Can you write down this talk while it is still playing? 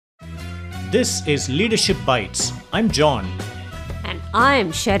This is Leadership Bites. I'm John. And I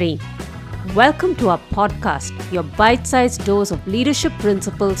am Sherry. Welcome to our podcast, your bite-sized dose of leadership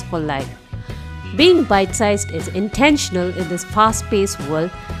principles for life. Being bite-sized is intentional in this fast-paced world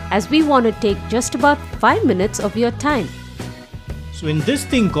as we want to take just about 5 minutes of your time. So in this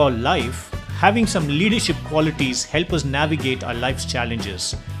thing called life, having some leadership qualities help us navigate our life's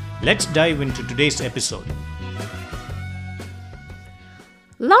challenges. Let's dive into today's episode.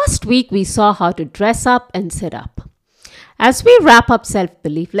 Last week we saw how to dress up and sit up. As we wrap up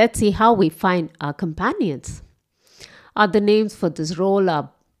self-belief, let's see how we find our companions. Other names for this role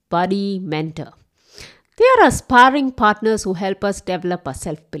are buddy, mentor. They are our sparring partners who help us develop our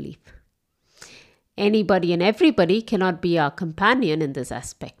self-belief. Anybody and everybody cannot be our companion in this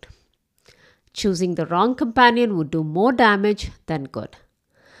aspect. Choosing the wrong companion would do more damage than good.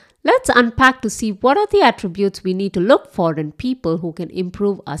 Let's unpack to see what are the attributes we need to look for in people who can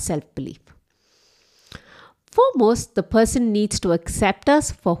improve our self-belief. Foremost, the person needs to accept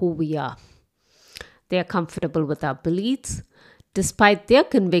us for who we are. They are comfortable with our beliefs, despite their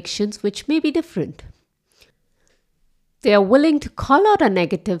convictions, which may be different. They are willing to call out our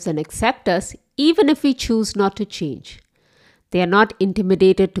negatives and accept us, even if we choose not to change. They are not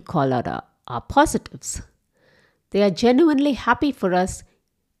intimidated to call out our positives. They are genuinely happy for us,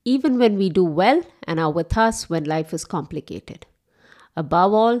 even when we do well, and are with us when life is complicated.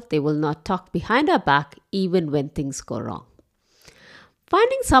 Above all, they will not talk behind our back even when things go wrong.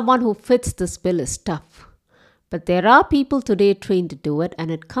 Finding someone who fits this bill is tough, but there are people today trained to do it,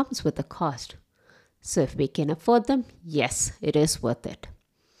 and it comes with a cost. So if we can afford them, yes, it is worth it.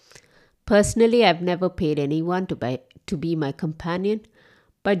 Personally, I've never paid anyone to be my companion,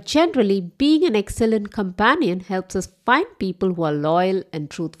 but generally, being an excellent companion helps us find people who are loyal and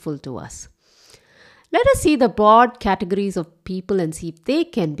truthful to us. Let us see the broad categories of people and see if they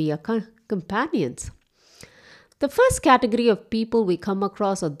can be our companions. The first category of people we come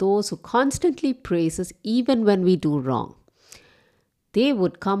across are those who constantly praise us even when we do wrong. They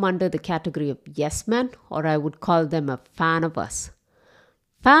would come under the category of yes men, or I would call them a fan of us.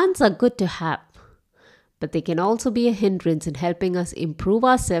 Fans are good to have, but they can also be a hindrance in helping us improve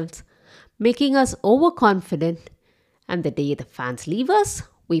ourselves, making us overconfident, and the day the fans leave us,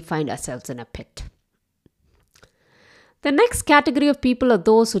 we find ourselves in a pit. The next category of people are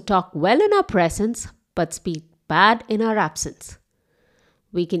those who talk well in our presence but speak bad in our absence.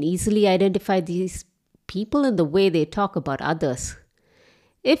 We can easily identify these people in the way they talk about others.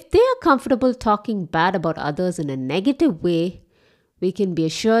 If they are comfortable talking bad about others in a negative way, we can be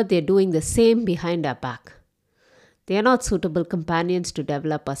assured they're doing the same behind our back. They are not suitable companions to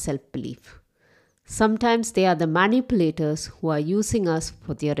develop our self-belief. Sometimes they are the manipulators who are using us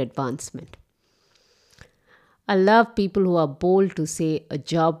for their advancement. I love people who are bold to say a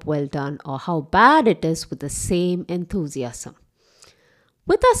job well done or how bad it is with the same enthusiasm.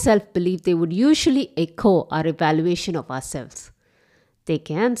 With our self-belief, they would usually echo our evaluation of ourselves. They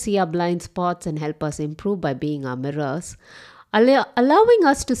can see our blind spots and help us improve by being our mirrors, allowing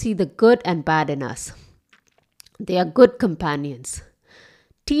us to see the good and bad in us. They are good companions.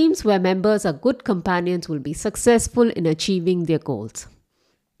 Teams where members are good companions will be successful in achieving their goals.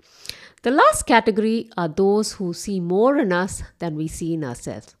 The last category are those who see more in us than we see in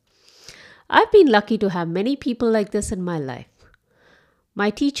ourselves. I've been lucky to have many people like this in my life. My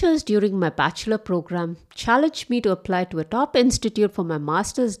teachers during my bachelor program challenged me to apply to a top institute for my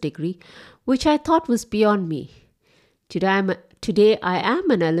master's degree, which I thought was beyond me. Today I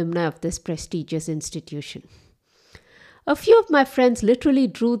am an alumni of this prestigious institution. A few of my friends literally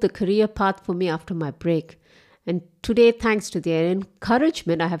drew the career path for me after my break. And today, thanks to their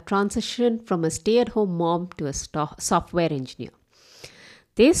encouragement, I have transitioned from a stay-at-home mom to a software engineer.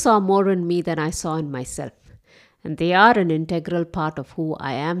 They saw more in me than I saw in myself, and they are an integral part of who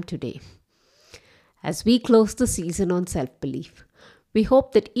I am today. As we close the season on self-belief, we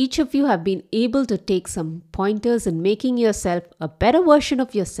hope that each of you have been able to take some pointers in making yourself a better version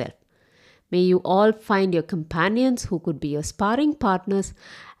of yourself. May you all find your companions who could be your sparring partners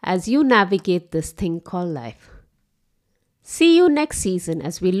as you navigate this thing called life. See you next season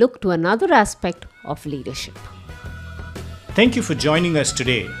as we look to another aspect of leadership. Thank you for joining us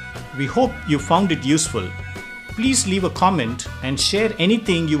today. We hope you found it useful. Please leave a comment and share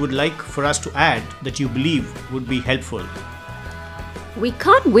anything you would like for us to add that you believe would be helpful. We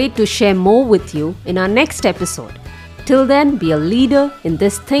can't wait to share more with you in our next episode. Till then, be a leader in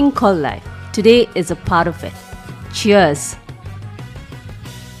this thing called life. Today is a part of it. Cheers.